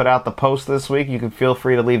before I put out the post this week, you can feel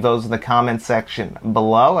free to leave those in the comment section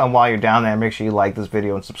below. And while you're down there, make sure you like this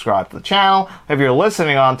video and subscribe to the channel. If you're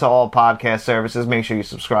listening on to all podcast services, make sure you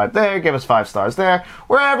subscribe there. Give us 5 stars there.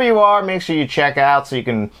 Wherever you are, make sure you check out so you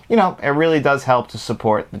can, it really does help to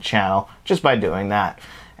support the channel just by doing that.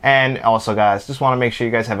 And also, guys, just want to make sure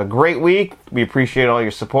you guys have a great week. We appreciate all your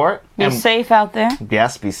support. Be safe out there.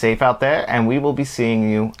 Yes, be safe out there. And we will be seeing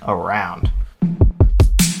you around.